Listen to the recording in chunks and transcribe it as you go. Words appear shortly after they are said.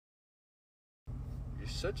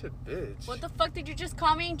such a bitch. What the fuck did you just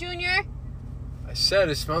call me, Junior? I said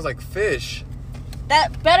it smells like fish.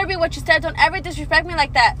 That better be what you said. Don't ever disrespect me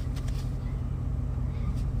like that.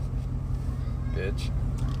 Bitch.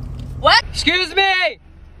 What? Excuse me!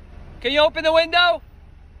 Can you open the window?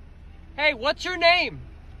 Hey, what's your name?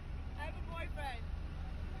 I have a boyfriend.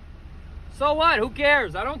 So what? Who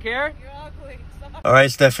cares? I don't care. You're ugly. All right,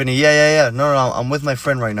 Stephanie. Yeah. No, I'm with my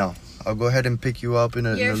friend right now. I'll go ahead and pick you up in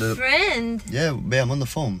a little... Your friend? Yeah, babe, I'm on the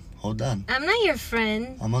phone. Hold on. I'm not your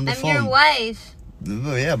friend. I'm on the phone. I'm your wife.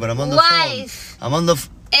 Yeah, but I'm on the Wife. phone. I'm on the...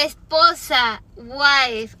 Esposa.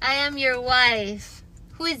 Wife. I am your wife.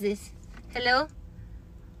 Who is this? Hello?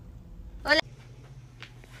 Hola.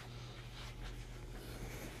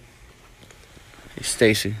 Hey,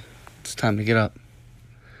 Stacy. It's time to get up.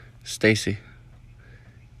 Stacy,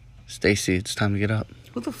 it's time to get up.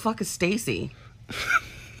 Who the fuck is Stacy?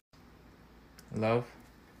 Love?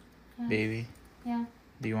 Yeah. Baby? Yeah.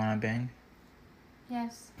 Do you wanna bang?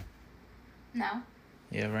 Yes. No.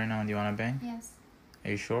 Yeah, right now. Do you wanna bang? Yes.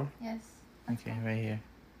 Are you sure? Yes. Okay, right here.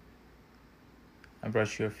 I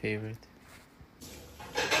brought you your favorite.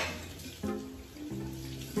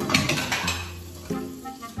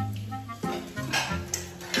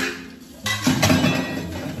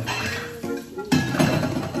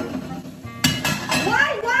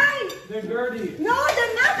 Why? They're dirty. No,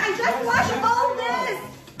 they're not. I just washed all this.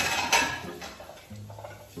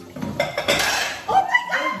 Oh my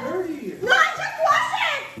god. They're dirty. No, I just washed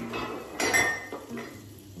it.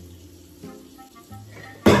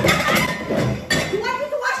 You want me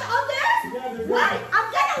to wash all this? Yeah, they're dirty. Why? I'm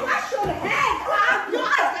gonna wash your head. No,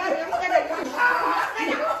 I'm gonna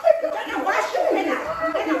wash your head.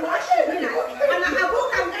 I'm gonna wash your head.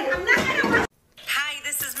 I'm not gonna wash. Hi,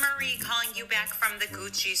 this is Marie calling you back from the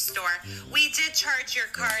Gucci store. We did charge your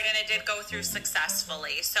card and it did go through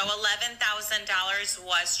successfully. So $11,000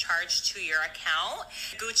 was charged to your account.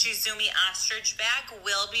 Gucci Zoomy ostrich bag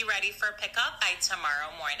will be ready for pickup by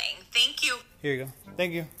tomorrow morning. Thank you. Here you go.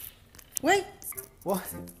 Thank you. Wait, What?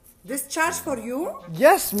 this charge for you?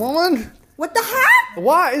 Yes, woman. What the heck?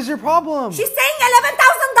 What is your problem? She's saying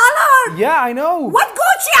 $11,000. Yeah, I know. What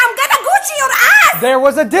Gucci? I'm gonna Gucci your ass. There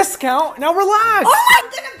was a discount. Now relax. Oh, I'm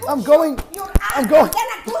gonna Gucci I'm going. your ass. I'm going. I'm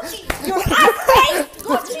gonna Gucci your ass. Hey,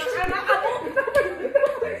 Gucci.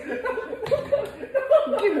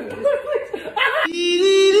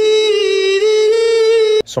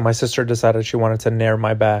 So my sister decided she wanted to nair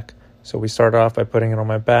my back. So we started off by putting it on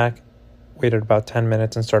my back, waited about 10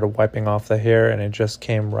 minutes and started wiping off the hair, and it just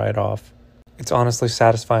came right off. It's honestly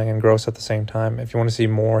satisfying and gross at the same time. If you want to see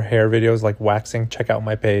more hair videos like waxing, check out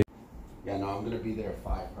my page. Yeah, no, I'm gonna be there at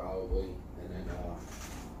 5 probably, and then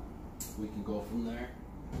we can go from there.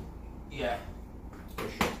 Yeah, for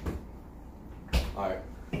sure. All right,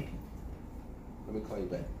 let me call you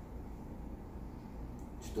back.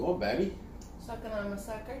 What you doing, baby? Sucking on my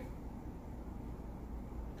sucker.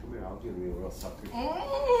 Come here, I'll give you a real sucker.